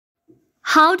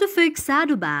How to fix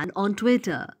Shadowban on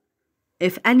Twitter.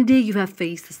 If any day you have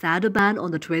faced the shadow ban on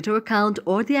the Twitter account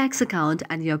or the X account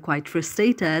and you're quite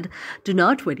frustrated, do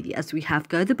not worry as we have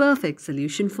got the perfect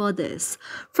solution for this.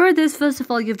 For this, first of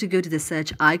all, you have to go to the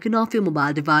search icon of your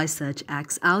mobile device, search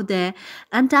X out there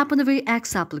and tap on the very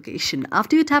X application.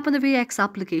 After you tap on the very X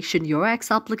application, your X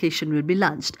application will be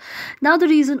launched. Now the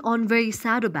reason on very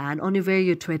shadow ban on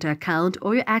your Twitter account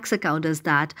or your X account is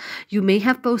that you may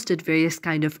have posted various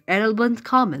kind of irrelevant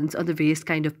comments on the various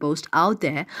kind of post out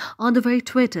there on the very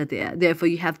Twitter there. Therefore,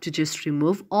 you have to just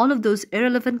remove all of those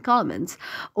irrelevant comments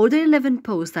or the irrelevant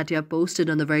posts that you have posted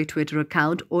on the very Twitter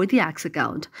account or the X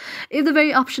account. If the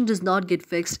very option does not get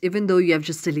fixed, even though you have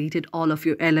just deleted all of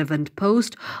your irrelevant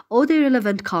posts or the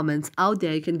irrelevant comments out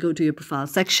there, you can go to your profile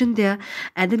section there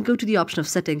and then go to the option of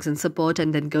settings and support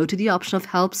and then go to the option of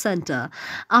help center.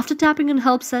 After tapping on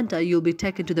help center, you'll be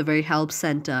taken to the very help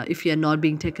center. If you are not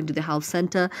being taken to the help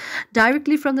center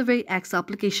directly from the very X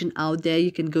application out there,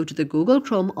 you can go to the Google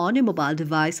Chrome on your mobile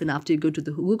device, and after you go to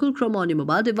the Google Chrome on your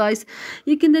mobile device,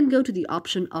 you can then go to the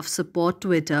option of support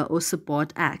Twitter or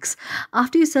support X.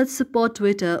 After you search support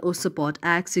Twitter or support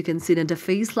X, you can see an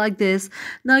interface like this.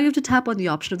 Now you have to tap on the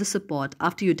option of the support.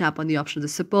 After you tap on the option of the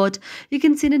support, you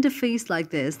can see an interface like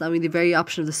this. Now in the very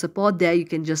option of the support there, you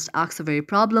can just ask the very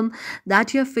problem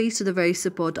that you have faced to the very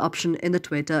support option in the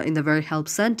Twitter in the very help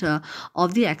center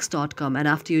of the X.com, and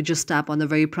after you just tap on the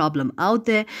very problem out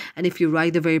there, and if you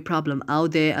write the very problem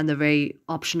out there and the very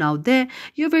option out there,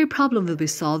 your very problem will be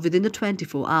solved within the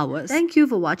 24 hours. Thank you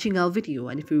for watching our video,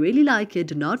 and if you really like it,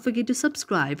 do not forget to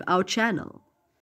subscribe our channel.